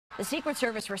The Secret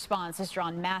Service response has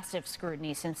drawn massive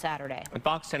scrutiny since Saturday. And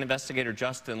Fox 10 investigator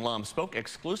Justin Lum spoke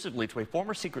exclusively to a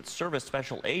former Secret Service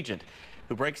special agent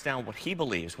who breaks down what he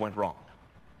believes went wrong.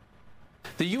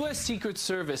 The U.S. Secret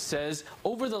Service says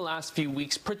over the last few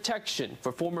weeks, protection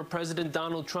for former President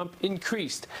Donald Trump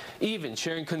increased, even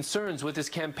sharing concerns with his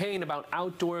campaign about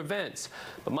outdoor events.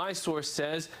 But my source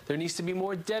says there needs to be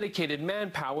more dedicated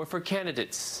manpower for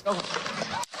candidates.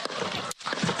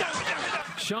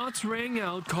 Shots rang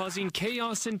out, causing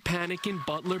chaos and panic in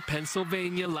Butler,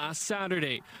 Pennsylvania last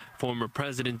Saturday. Former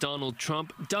President Donald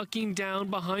Trump ducking down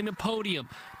behind a podium,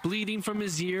 bleeding from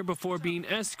his ear before being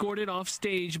escorted off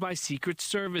stage by Secret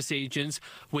Service agents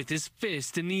with his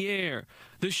fist in the air.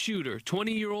 The shooter,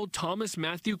 20-year-old Thomas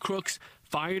Matthew Crooks,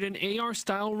 fired an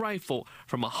AR-style rifle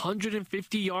from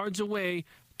 150 yards away,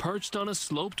 perched on a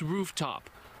sloped rooftop.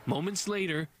 Moments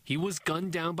later, he was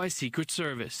gunned down by Secret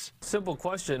Service. Simple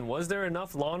question, was there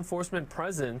enough law enforcement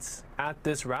presence at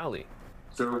this rally?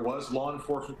 There was law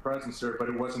enforcement presence there, but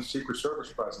it wasn't Secret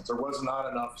Service presence. There was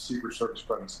not enough Secret Service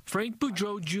presence. Frank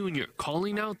Boudreaux Jr.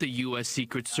 calling out the U.S.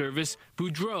 Secret Service.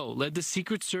 Boudreaux led the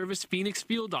Secret Service Phoenix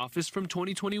Field Office from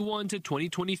 2021 to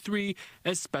 2023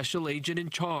 as special agent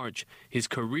in charge. His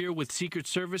career with Secret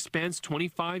Service spans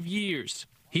 25 years.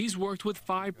 He's worked with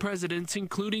 5 presidents,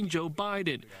 including Joe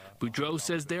Biden. Boudreaux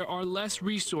says there are less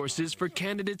resources for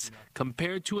candidates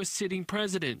compared to a sitting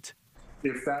president.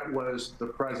 If that was the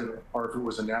president, or if it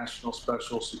was a national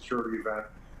special security event,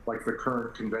 like the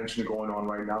current convention going on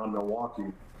right now in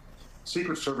Milwaukee,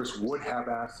 Secret Service would have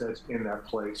assets in that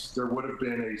place. There would have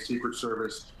been a Secret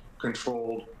Service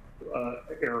controlled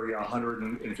area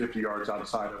 150 yards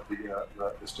outside of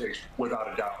the stage,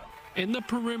 without a doubt. And the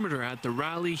perimeter at the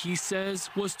rally, he says,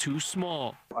 was too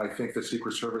small. I think the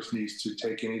Secret Service needs to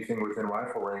take anything within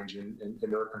rifle range in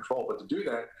their control. But to do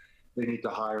that, they need to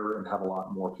hire and have a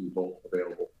lot more people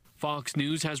available. Fox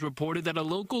News has reported that a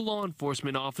local law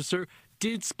enforcement officer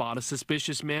did spot a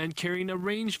suspicious man carrying a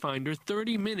rangefinder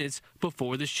 30 minutes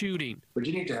before the shooting. But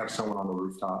you need to have someone on the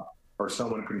rooftop or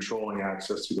someone controlling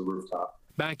access to the rooftop.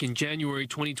 Back in January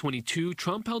 2022,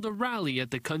 Trump held a rally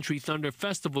at the Country Thunder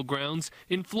Festival grounds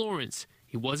in Florence.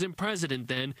 He wasn't president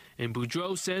then, and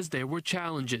Boudreaux says there were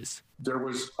challenges. There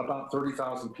was about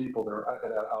 30,000 people there at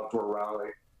that outdoor rally,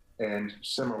 and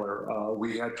similar.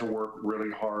 We had to work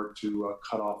really hard to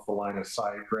cut off the line of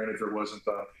sight. Granted, there wasn't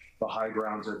the high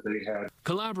grounds that they had.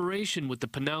 Collaboration with the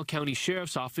Pinal County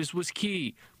Sheriff's Office was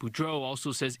key. Boudreaux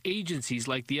also says agencies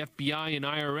like the FBI and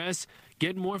IRS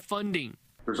get more funding.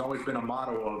 There's always been a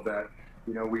motto of that,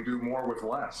 you know, we do more with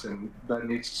less, and that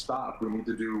needs to stop. We need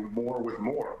to do more with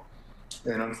more.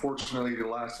 And unfortunately,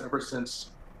 ever since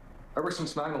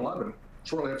 9/11,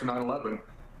 shortly after 9/11,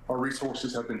 our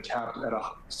resources have been tapped at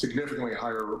a significantly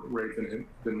higher rate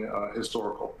than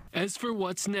historical. As for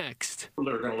what's next?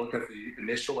 They're going to look at the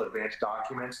initial advanced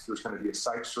documents. There's going to be a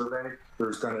site survey.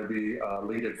 There's going to be a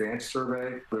lead advanced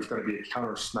survey. There's going to be a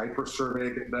counter sniper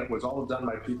survey that was all done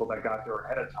by people that got there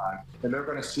ahead of time. And they're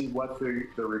going to see what the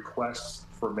requests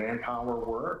for manpower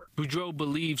were. Boudreaux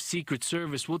believes Secret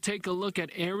Service will take a look at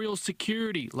aerial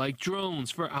security like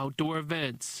drones for outdoor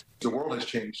events. The world has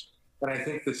changed. And I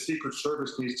think the Secret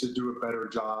Service needs to do a better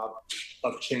job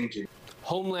of changing.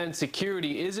 Homeland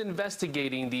Security is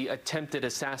investigating the attempted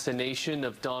assassination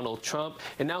of Donald Trump,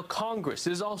 and now Congress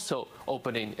is also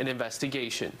opening an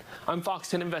investigation. I'm Fox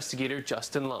 10 investigator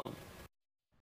Justin Lum.